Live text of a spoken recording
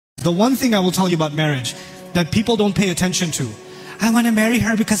The one thing I will tell you about marriage that people don't pay attention to. I want to marry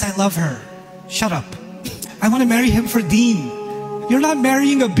her because I love her. Shut up. I want to marry him for deen. You're not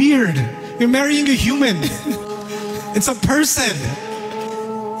marrying a beard. You're marrying a human. It's a person.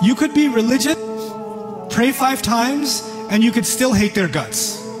 You could be religious, pray 5 times, and you could still hate their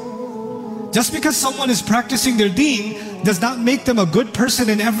guts. Just because someone is practicing their deen does not make them a good person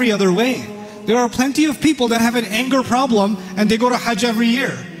in every other way. There are plenty of people that have an anger problem and they go to Hajj every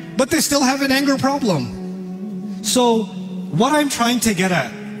year, but they still have an anger problem. So what I'm trying to get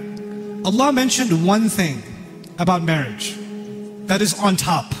at, Allah mentioned one thing about marriage that is on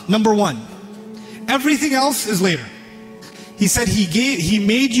top. Number 1, everything else is later. He said He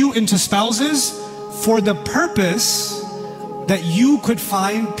made you into spouses for the purpose that you could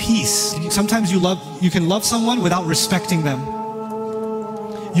find peace. Sometimes you can love someone without respecting them.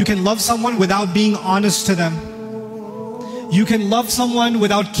 You can love someone without being honest to them. You can love someone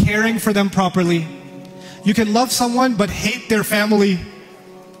without caring for them properly. You can love someone but hate their family.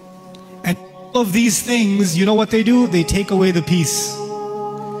 And all of these things, you know what they do? They take away the peace.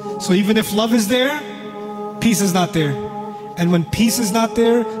 So even if love is there, peace is not there. And when peace is not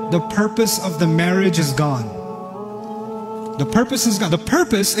there, the purpose of the marriage is gone. The purpose is gone. The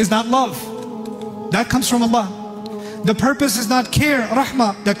purpose is not love. That comes from Allah. The purpose is not care,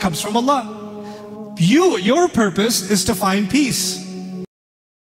 rahmah. That comes from Allah. Your purpose is to find peace.